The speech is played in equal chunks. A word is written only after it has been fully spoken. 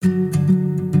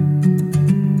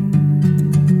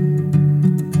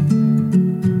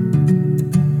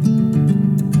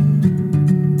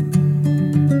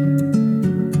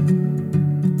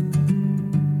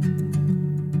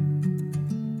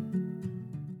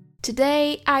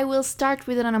Today I will start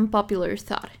with an unpopular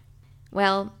thought.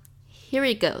 Well, here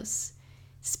it goes.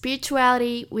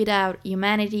 Spirituality without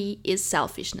humanity is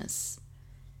selfishness.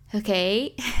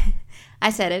 Okay,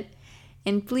 I said it.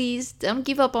 And please don't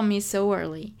give up on me so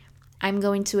early. I'm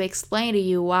going to explain to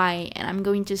you why, and I'm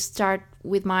going to start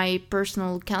with my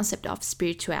personal concept of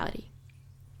spirituality.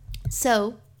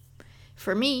 So,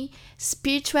 for me,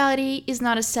 spirituality is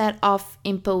not a set of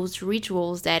imposed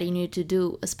rituals that you need to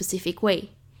do a specific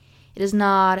way. It is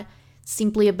not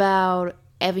simply about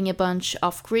having a bunch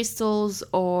of crystals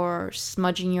or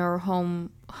smudging your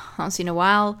home once in a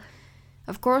while.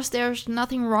 Of course, there's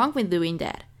nothing wrong with doing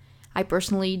that. I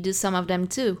personally do some of them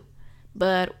too.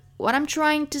 But what I'm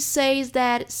trying to say is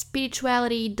that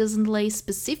spirituality doesn't lay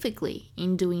specifically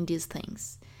in doing these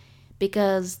things,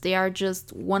 because they are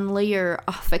just one layer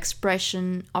of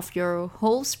expression of your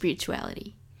whole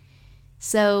spirituality.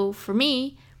 So, for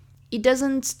me, it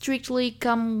doesn't strictly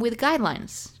come with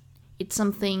guidelines. It's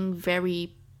something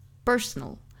very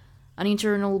personal, an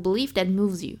internal belief that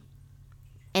moves you.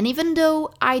 And even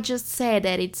though I just said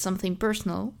that it's something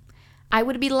personal, I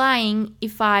would be lying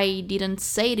if I didn't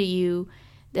say to you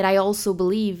that I also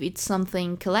believe it's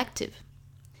something collective.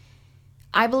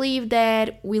 I believe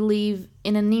that we live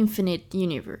in an infinite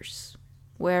universe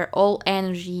where all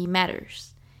energy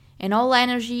matters and all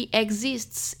energy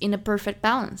exists in a perfect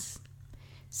balance.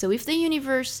 So if the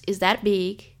universe is that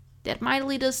big, that might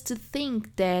lead us to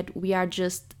think that we are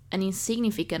just an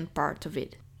insignificant part of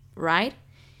it, right?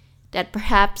 That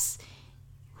perhaps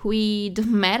we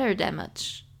don't matter that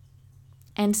much.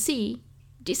 And see,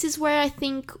 this is where I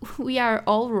think we are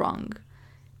all wrong.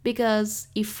 Because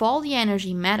if all the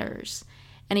energy matters,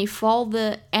 and if all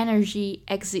the energy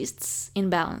exists in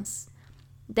balance,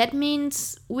 that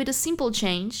means with a simple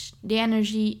change, the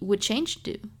energy would change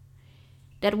too.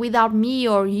 That without me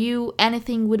or you,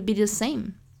 anything would be the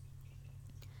same.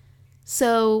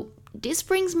 So, this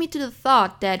brings me to the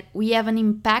thought that we have an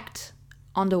impact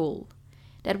on the whole,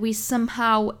 that we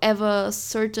somehow have a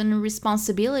certain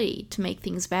responsibility to make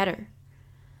things better.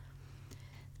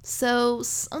 So,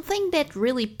 something that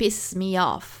really pisses me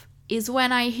off is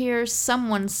when I hear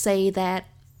someone say that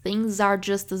things are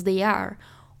just as they are,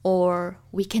 or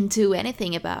we can do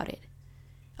anything about it.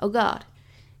 Oh god,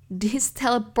 this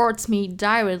teleports me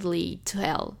directly to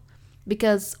hell,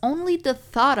 because only the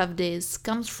thought of this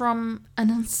comes from an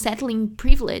unsettling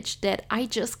privilege that I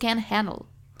just can't handle.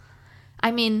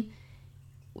 I mean,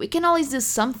 we can always do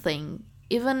something,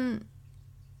 even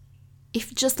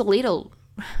if just a little,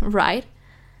 right?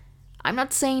 I'm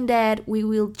not saying that we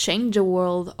will change the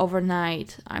world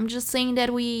overnight. I'm just saying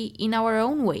that we, in our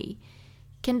own way,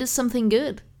 can do something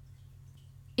good.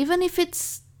 Even if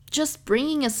it's just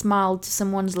bringing a smile to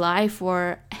someone's life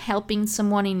or helping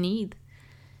someone in need.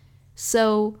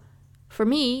 So, for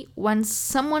me, when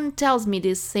someone tells me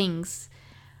these things,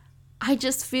 I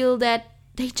just feel that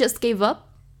they just gave up.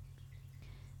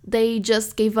 They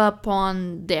just gave up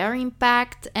on their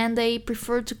impact and they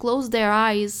prefer to close their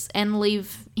eyes and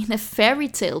live in a fairy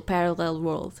tale parallel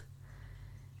world.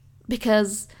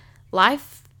 Because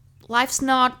life's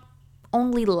not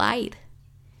only light,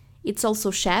 it's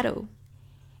also shadow.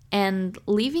 And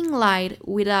living light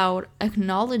without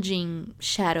acknowledging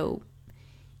shadow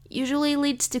usually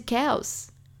leads to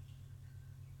chaos.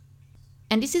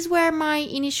 And this is where my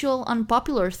initial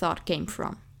unpopular thought came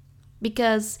from.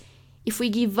 Because if we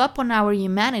give up on our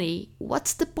humanity,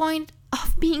 what's the point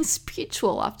of being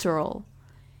spiritual after all?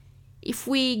 If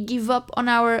we give up on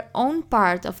our own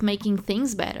part of making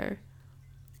things better,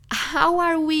 how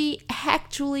are we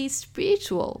actually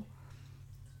spiritual?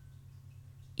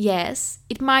 Yes,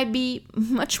 it might be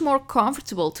much more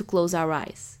comfortable to close our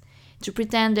eyes, to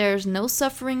pretend there's no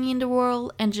suffering in the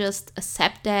world and just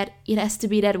accept that it has to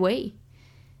be that way.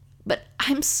 But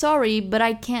I'm sorry, but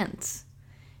I can't.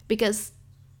 Because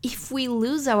if we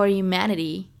lose our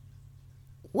humanity,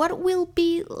 what will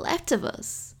be left of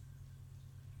us?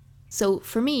 So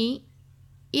for me,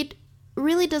 it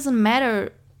really doesn't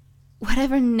matter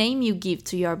whatever name you give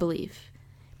to your belief.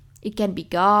 It can be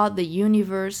God, the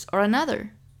universe, or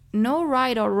another. No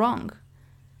right or wrong.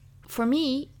 For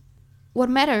me, what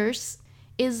matters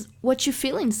is what you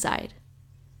feel inside.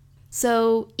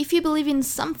 So, if you believe in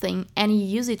something and you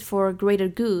use it for a greater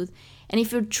good, and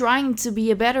if you're trying to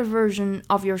be a better version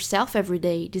of yourself every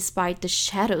day despite the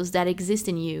shadows that exist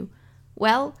in you,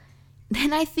 well,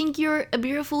 then I think you're a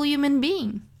beautiful human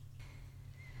being.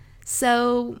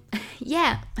 So,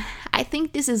 yeah, I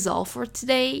think this is all for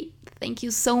today. Thank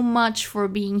you so much for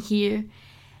being here.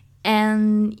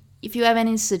 And if you have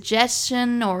any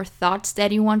suggestion or thoughts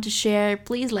that you want to share,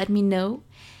 please let me know.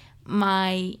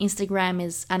 My Instagram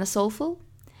is Anna Soulful.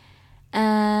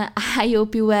 I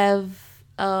hope you have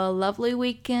a lovely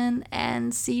weekend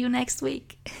and see you next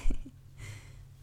week.